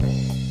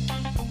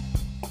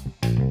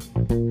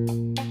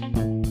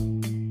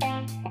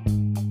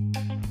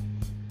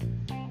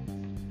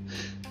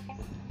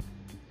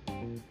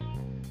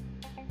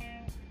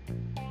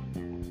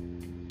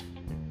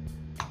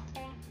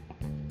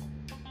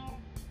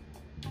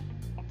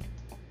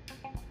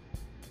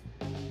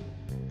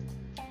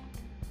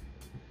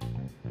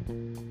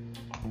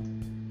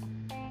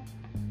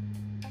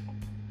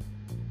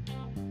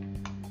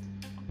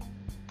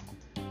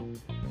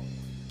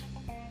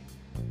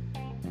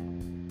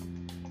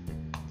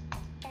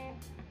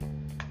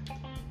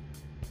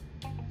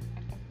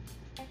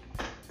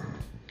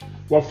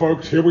Well,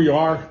 folks, here we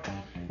are.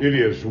 It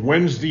is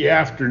Wednesday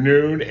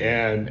afternoon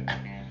and,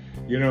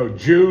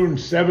 June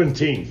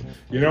 17th.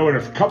 In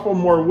a couple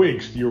more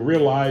weeks, you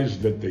realize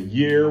that the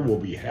year will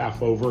be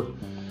half over.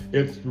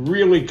 It's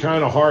really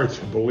kind of hard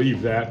to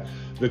believe that.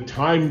 The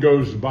time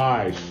goes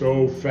by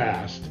so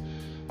fast.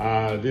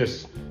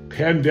 This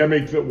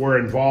pandemic that we're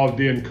involved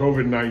in,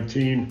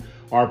 COVID-19,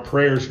 our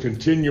prayers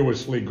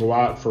continuously go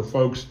out for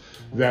folks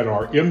that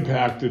are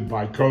impacted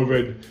by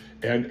COVID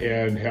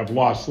and have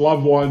lost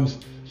loved ones.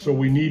 So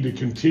we need to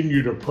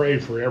continue to pray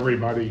for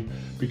everybody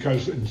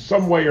because in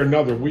some way or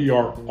another, we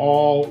are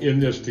all in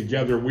this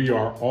together. We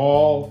are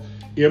all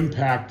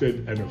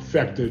impacted and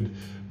affected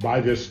by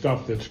this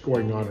stuff that's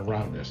going on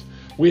around us.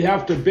 We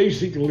have to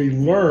basically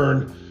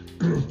learn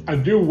a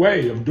new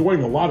way of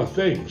doing a lot of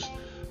things.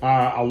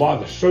 A lot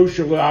of the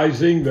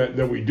socializing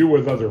that we do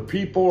with other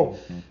people,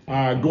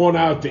 going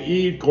out to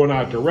eat, going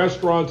out to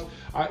restaurants.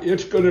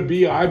 It's going to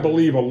be, I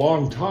believe, a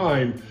long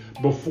time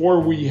before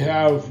we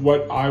have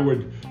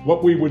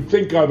what we would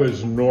think of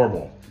as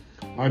normal.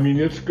 I mean,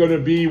 it's going to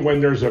be when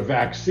there's a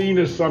vaccine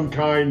of some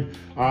kind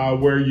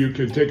where you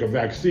can take a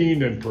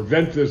vaccine and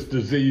prevent this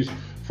disease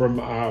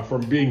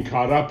from being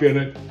caught up in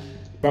it.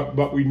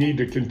 But we need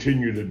to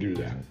continue to do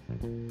that.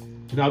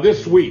 Now,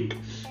 this week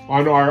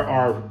on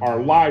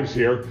our lives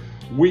here,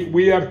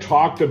 we have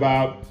talked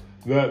about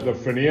the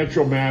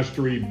financial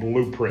mastery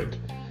blueprint.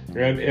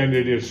 And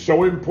it is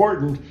so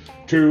important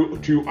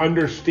to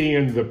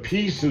understand the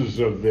pieces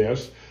of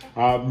this.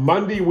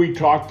 Monday we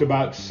talked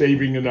about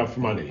saving enough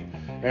money,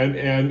 and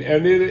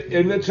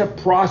it's a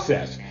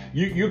process.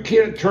 You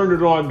can't turn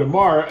it on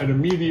tomorrow and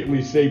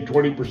immediately save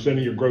 20% of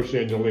your gross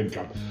annual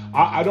income.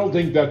 I don't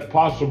think that's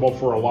possible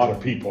for a lot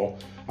of people.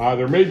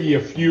 There may be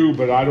a few,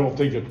 but I don't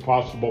think it's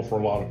possible for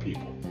a lot of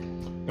people.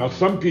 Now,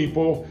 some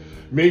people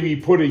may be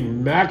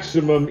putting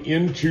maximum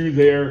into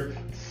their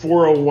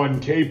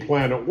 401k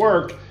plan at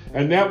work,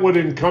 and that would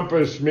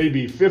encompass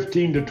maybe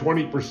 15 to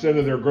 20%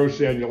 of their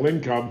gross annual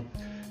income.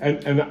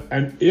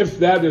 And if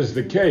that is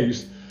the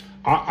case,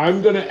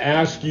 I'm going to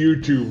ask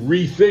you to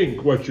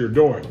rethink what you're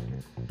doing,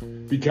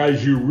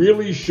 because you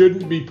really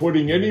shouldn't be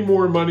putting any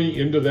more money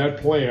into that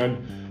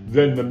plan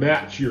than the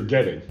match you're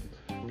getting.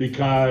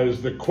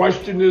 Because the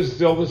question is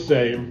still the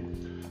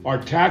same. Are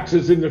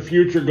taxes in the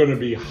future going to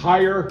be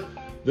higher,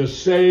 the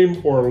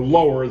same, or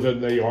lower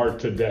than they are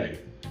today?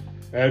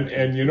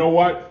 And you know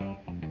what?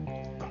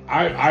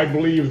 I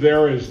believe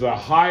there is the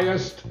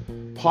highest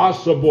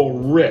possible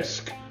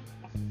risk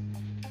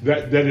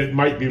that it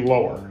might be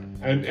lower.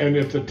 And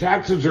if the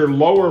taxes are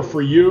lower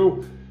for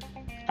you,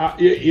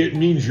 it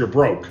means you're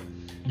broke.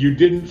 You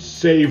didn't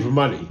save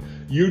money.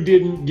 You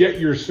didn't get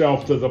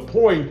yourself to the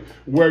point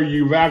where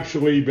you've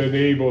actually been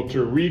able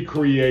to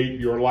recreate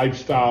your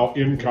lifestyle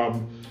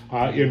income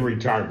in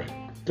retirement.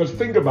 Because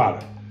think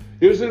about it.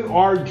 Isn't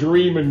our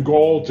dream and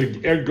goal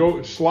to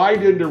go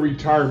slide into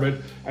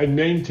retirement and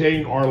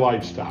maintain our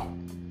lifestyle?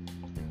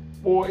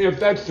 Well,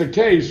 if that's the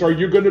case, are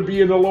you going to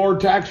be in a lower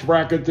tax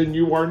bracket than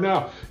you are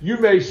now? You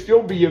may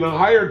still be in a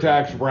higher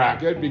tax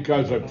bracket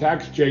because of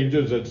tax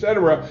changes,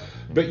 etc.,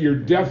 but you're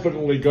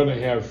definitely going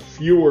to have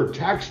fewer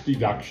tax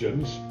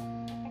deductions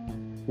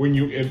when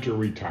you enter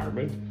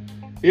retirement.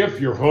 If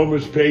your home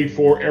is paid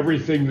for,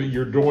 everything that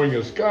you're doing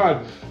is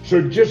gone.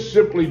 So just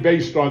simply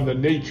based on the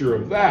nature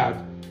of that,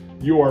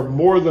 you are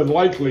more than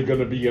likely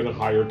going to be in a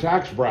higher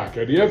tax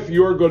bracket. If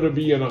you're going to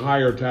be in a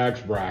higher tax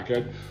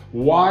bracket,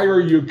 why are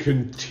you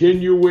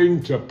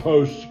continuing to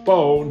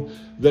postpone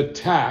the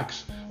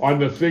tax on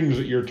the things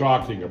that you're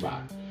talking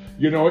about?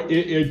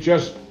 It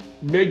just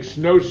makes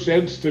no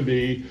sense to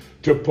me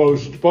to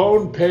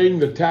postpone paying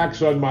the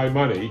tax on my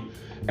money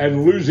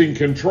and losing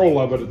control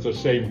of it at the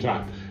same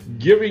time.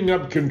 Giving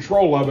up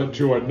control of it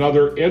to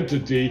another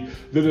entity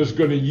that is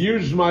going to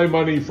use my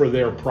money for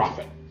their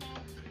profit.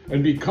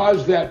 And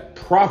because that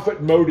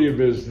profit motive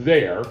is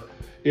there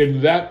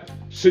in that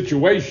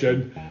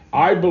situation,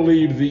 I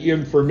believe the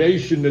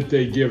information that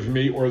they give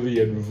me or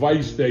the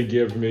advice they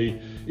give me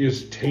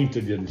is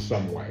tainted in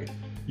some way.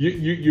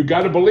 You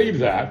got to believe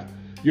that.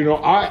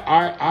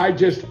 I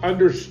just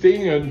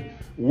understand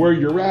where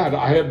you're at.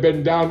 I have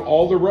been down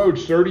all the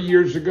roads 30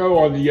 years ago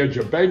on the edge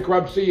of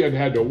bankruptcy and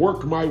had to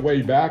work my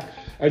way back.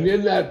 And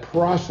in that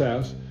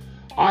process,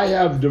 I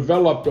have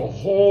developed a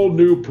whole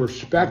new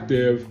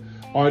perspective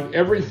on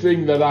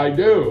everything that I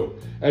do.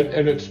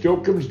 And it still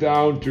comes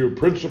down to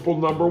principle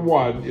number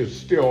one is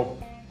still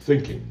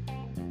thinking.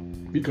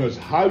 Because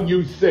how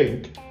you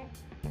think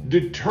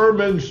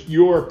determines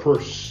your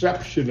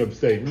perception of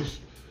things,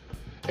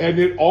 and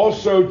it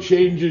also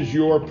changes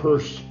your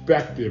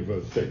perspective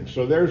of things.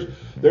 So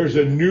there's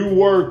a new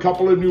word,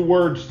 couple of new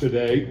words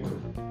today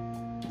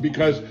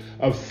because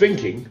of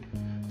thinking.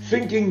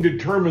 Thinking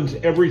determines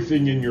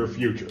everything in your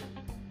future.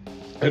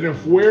 And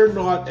if we're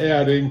not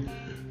adding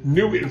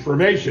new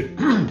information,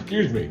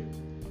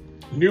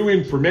 new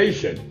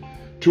information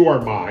to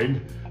our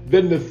mind,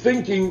 then the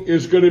thinking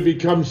is going to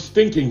become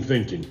stinking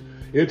thinking.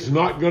 It's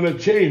not going to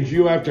change.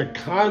 You have to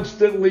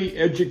constantly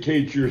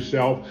educate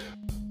yourself